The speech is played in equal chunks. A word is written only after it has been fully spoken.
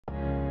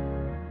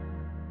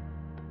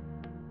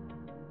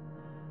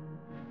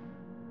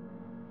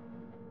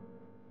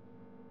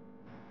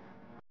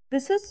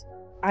This is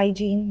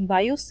iGene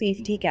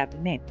Biosafety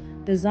Cabinet,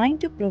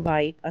 designed to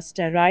provide a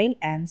sterile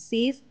and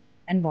safe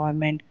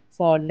environment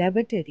for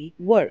laboratory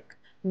work.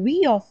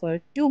 We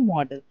offer two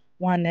models.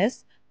 One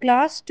is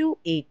Class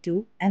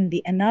 2A2 and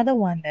the another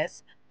one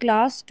is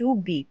Class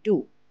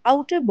 2B2.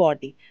 Outer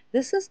body.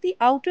 This is the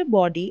outer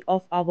body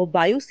of our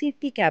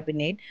biosafety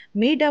cabinet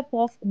made up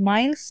of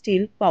mild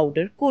steel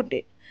powder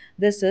coated.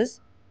 This is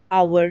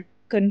our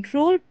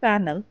control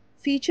panel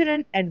feature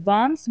an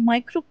advanced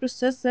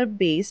microprocessor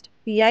based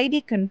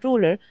PID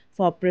controller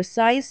for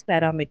precise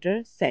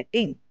parameter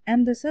setting.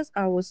 And this is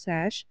our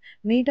sash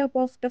made up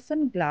of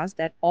toughened glass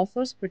that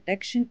offers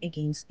protection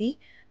against the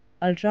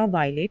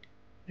ultraviolet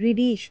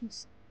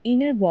radiations.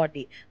 Inner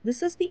body.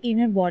 This is the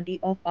inner body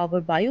of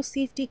our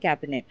biosafety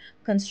cabinet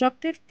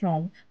constructed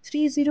from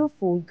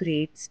 304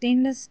 grade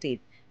stainless steel.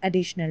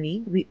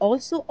 Additionally, we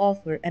also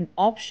offer an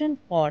option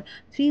for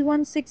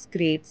 316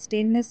 grade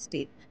stainless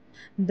steel.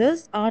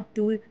 These are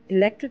two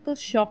electrical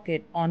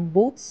sockets on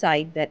both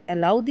sides that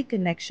allow the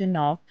connection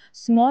of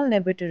small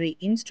laboratory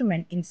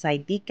instrument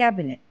inside the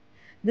cabinet.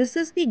 This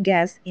is the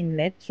gas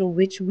inlet through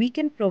which we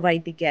can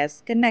provide the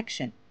gas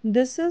connection.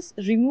 This is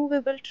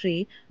removable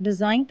tray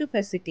designed to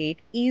facilitate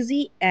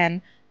easy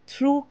and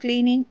thorough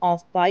cleaning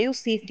of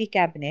biosafety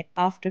cabinet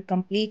after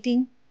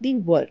completing the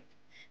work.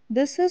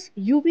 This is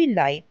UV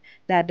light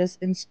that is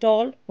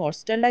installed for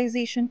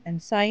sterilization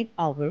inside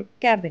our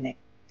cabinet.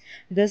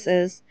 This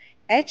is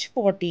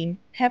H14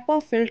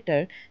 HEPA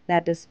filter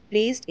that is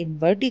placed in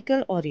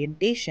vertical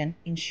orientation,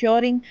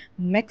 ensuring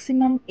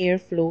maximum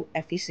airflow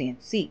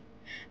efficiency.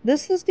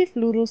 This is the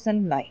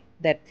fluorescent light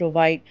that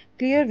provide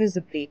clear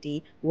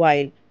visibility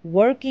while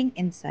working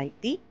inside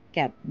the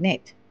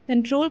cabinet.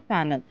 Control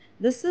panel.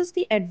 This is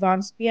the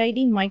advanced PID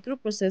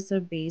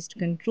microprocessor based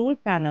control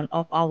panel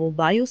of our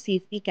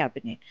biosafety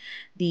cabinet.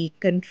 The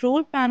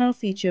control panel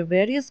feature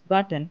various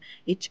buttons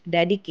each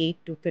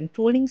dedicated to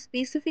controlling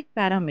specific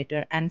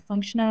parameter and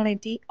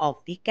functionality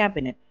of the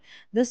cabinet.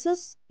 This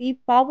is the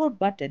power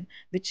button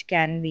which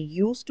can be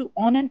used to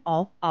on and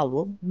off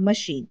our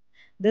machine.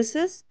 This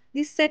is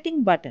the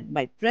setting button.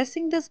 By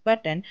pressing this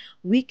button,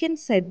 we can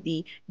set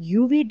the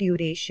UV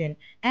duration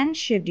and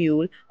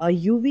schedule a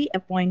UV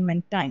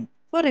appointment time.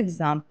 For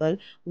example,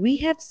 we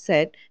have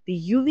set the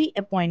UV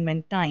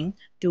appointment time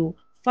to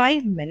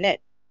 5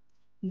 minutes.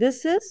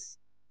 This is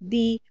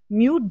the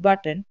mute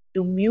button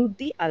to mute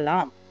the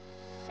alarm.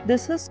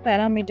 This is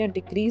parameter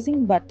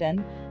decreasing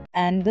button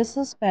and this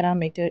is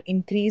parameter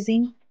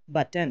increasing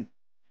button.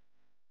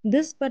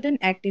 This button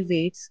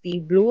activates the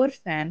blower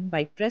fan.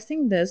 By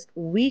pressing this,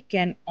 we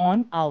can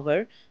on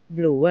our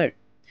blower.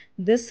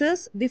 This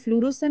is the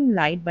fluorescent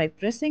light. By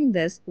pressing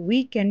this,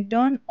 we can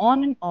turn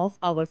on and off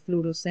our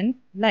fluorescent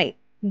light.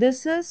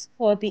 This is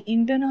for the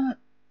internal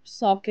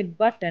socket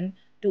button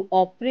to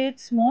operate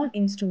small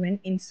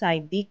instrument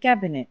inside the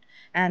cabinet.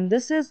 And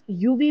this is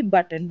UV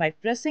button. By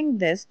pressing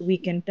this, we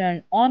can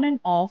turn on and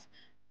off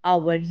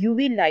our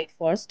UV light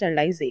for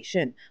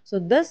sterilization. So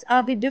these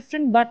are the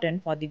different button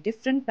for the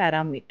different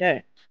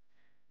parameter.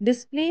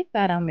 Display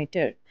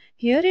parameter.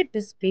 Here it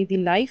display the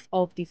life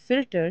of the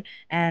filter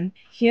and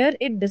here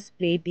it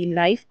display the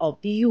life of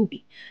the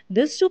UV.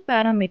 These two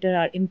parameters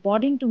are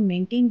important to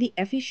maintain the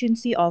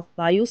efficiency of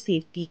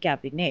biosafety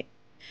cabinet.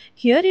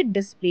 Here it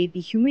display the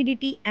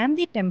humidity and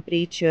the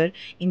temperature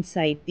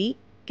inside the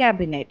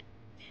cabinet.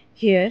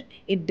 Here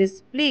it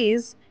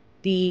displays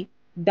the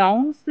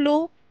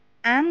downflow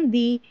and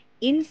the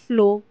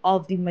inflow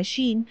of the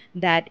machine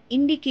that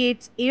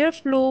indicates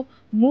airflow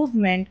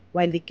movement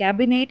while the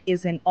cabinet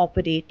is in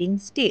operating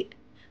state.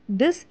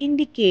 This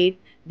indicates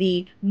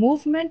the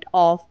movement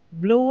of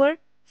blower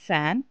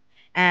fan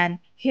and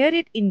here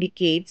it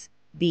indicates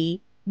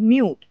the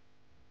mute.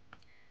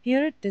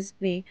 Here it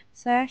displays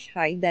sash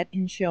height that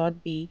ensure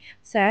the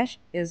sash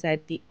is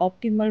at the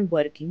optimal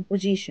working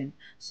position.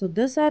 So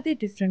these are the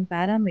different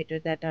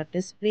parameters that are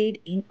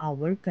displayed in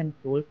our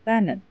control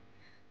panel.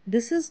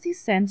 This is the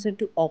sensor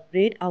to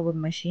operate our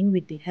machine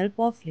with the help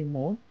of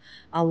remote.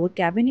 Our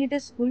cabinet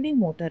is fully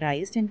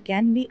motorized and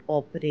can be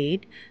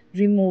operated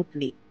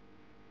remotely.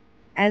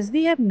 As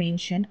we have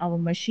mentioned, our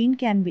machine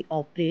can be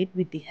operated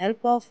with the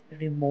help of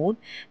remote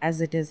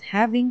as it is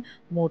having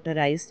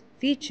motorized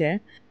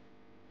feature.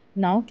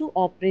 Now to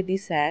operate the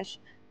sash,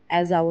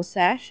 as our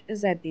sash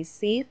is at the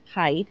safe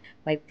height,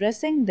 by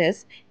pressing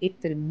this, it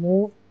will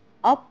move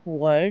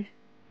upward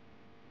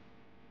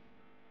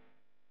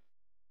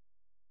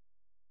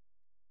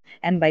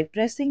and by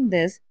pressing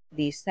this,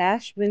 the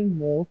sash will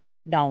move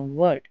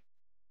downward.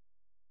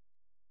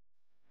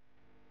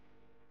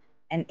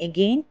 And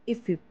again,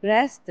 if we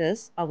press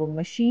this, our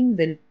machine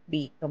will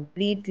be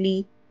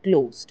completely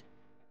closed.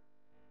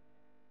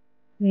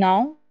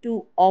 Now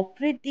to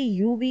operate the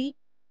UV,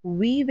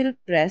 we will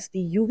press the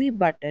UV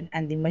button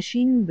and the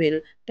machine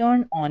will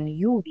turn on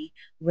UV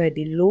where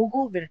the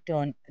logo will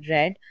turn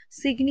red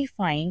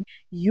signifying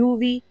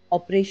UV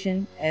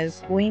operation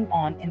is going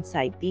on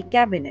inside the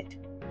cabinet.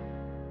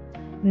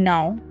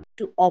 Now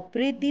to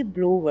operate the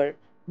blower,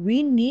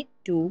 we need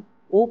to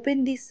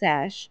open the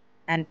sash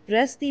and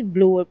press the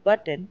blower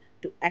button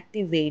to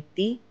activate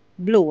the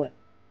blower.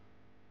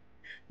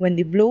 When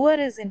the blower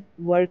is in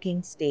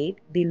working state,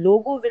 the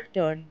logo will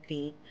turn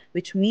green,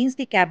 which means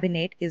the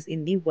cabinet is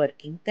in the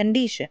working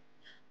condition.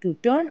 To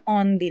turn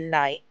on the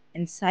light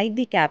inside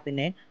the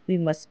cabinet, we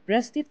must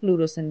press the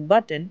fluorescent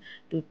button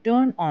to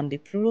turn on the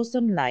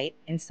fluorescent light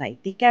inside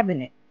the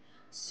cabinet.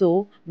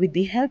 So, with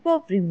the help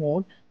of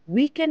remote,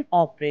 we can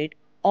operate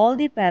all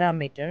the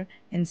parameters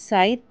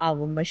inside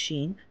our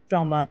machine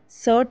from a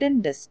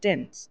certain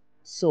distance.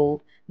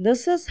 So,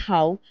 this is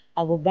how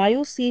our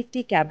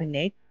biosafety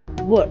cabinet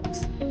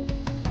works.